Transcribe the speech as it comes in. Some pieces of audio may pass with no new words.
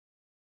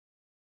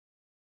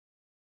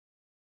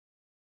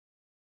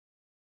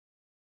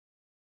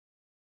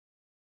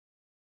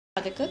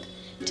Radha Cook.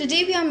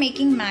 Today we are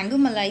making mango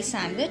malai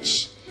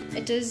sandwich.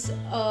 It is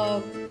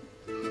a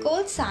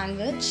cold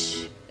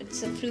sandwich.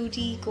 It's a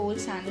fruity cold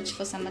sandwich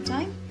for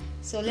summertime.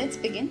 So let's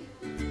begin.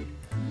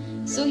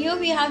 So here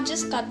we have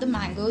just cut the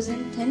mangoes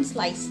in thin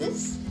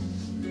slices.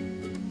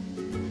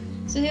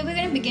 So here we're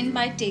going to begin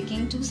by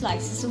taking 2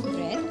 slices of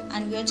bread,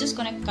 and we are just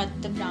going to cut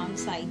the brown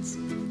sides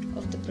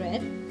of the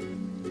bread,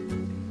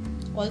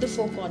 all the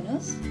 4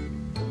 corners.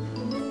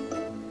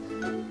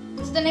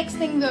 So the next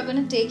thing we are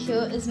going to take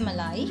here is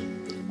malai,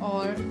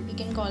 or you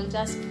can call it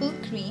as full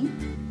cream.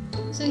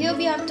 So here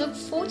we have took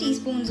 4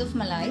 teaspoons of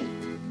malai,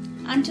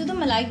 and to the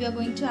malai we are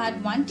going to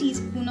add 1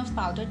 teaspoon of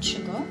powdered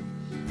sugar.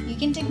 You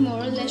can take more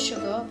or less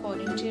sugar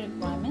according to your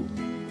requirement.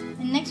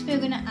 And next we are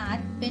going to add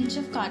a pinch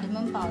of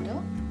cardamom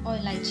powder or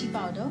elaichi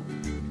powder.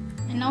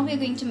 And now we are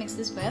going to mix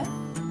this well.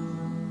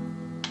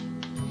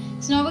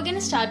 So now we're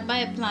going to start by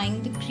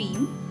applying the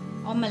cream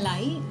or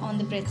malai on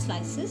the bread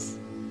slices,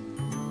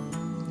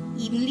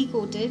 evenly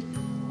coated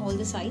all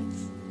the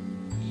sides.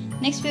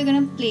 Next we are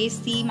going to place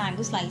the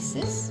mango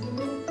slices.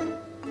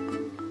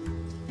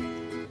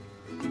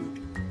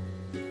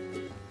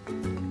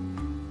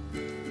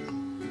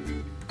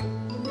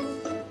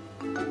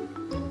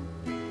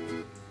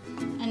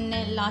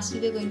 And lastly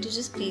we are going to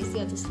just place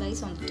the other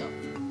slice on the top.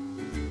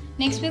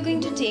 Next we are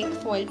going to take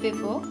foil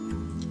paper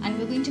and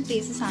we are going to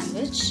place the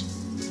sandwich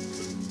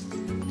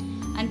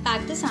and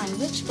pack the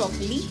sandwich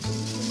properly,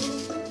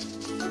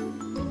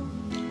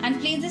 and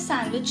place the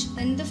sandwich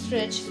in the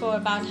fridge for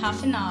about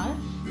half an hour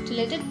to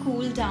let it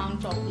cool down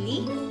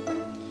properly.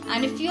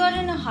 And if you are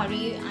in a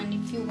hurry and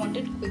if you want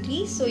it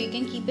quickly, so you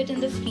can keep it in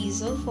the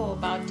freezer for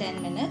about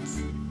 10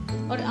 minutes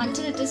or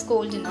until it is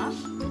cold enough.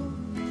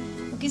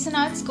 Okay, so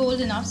now it's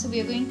cold enough, so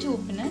we are going to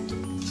open it.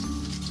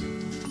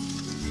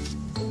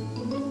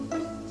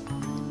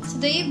 So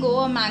there you go,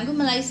 a mango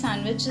malai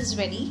sandwich is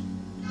ready.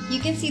 You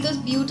can see those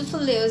beautiful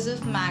layers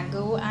of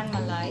mango and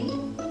malai.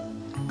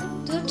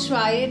 Do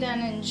try it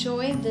and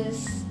enjoy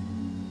this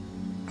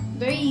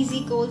very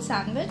easy cold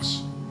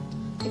sandwich.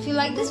 If you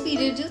like this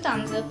video, do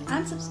thumbs up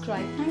and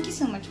subscribe. Thank you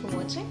so much for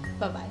watching.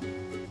 Bye bye.